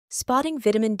Spotting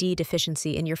vitamin D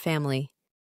deficiency in your family.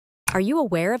 Are you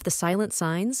aware of the silent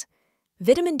signs?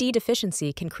 Vitamin D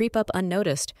deficiency can creep up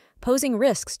unnoticed, posing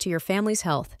risks to your family's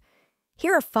health.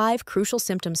 Here are 5 crucial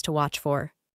symptoms to watch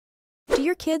for. Do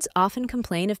your kids often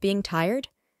complain of being tired?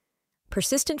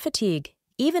 Persistent fatigue,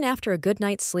 even after a good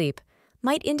night's sleep,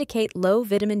 might indicate low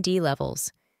vitamin D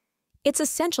levels. It's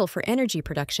essential for energy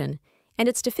production, and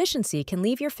its deficiency can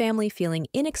leave your family feeling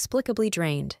inexplicably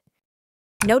drained.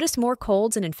 Notice more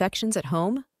colds and infections at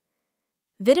home?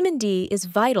 Vitamin D is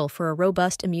vital for a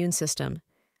robust immune system.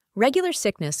 Regular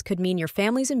sickness could mean your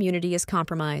family's immunity is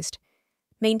compromised.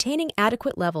 Maintaining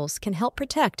adequate levels can help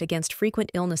protect against frequent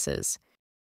illnesses.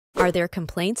 Are there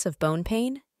complaints of bone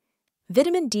pain?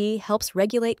 Vitamin D helps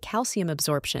regulate calcium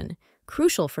absorption,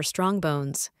 crucial for strong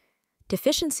bones.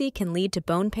 Deficiency can lead to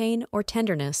bone pain or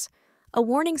tenderness, a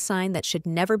warning sign that should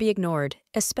never be ignored,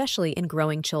 especially in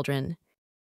growing children.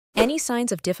 Any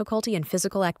signs of difficulty in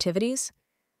physical activities?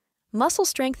 Muscle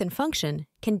strength and function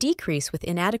can decrease with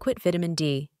inadequate vitamin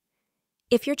D.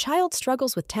 If your child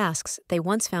struggles with tasks they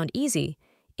once found easy,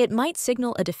 it might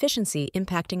signal a deficiency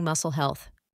impacting muscle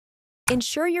health.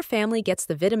 Ensure your family gets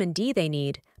the vitamin D they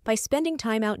need by spending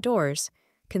time outdoors,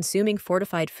 consuming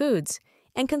fortified foods,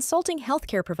 and consulting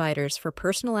healthcare providers for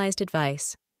personalized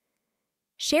advice.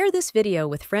 Share this video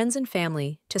with friends and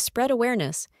family to spread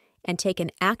awareness and take an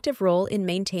active role in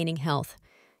maintaining health.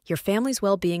 Your family's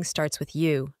well-being starts with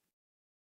you.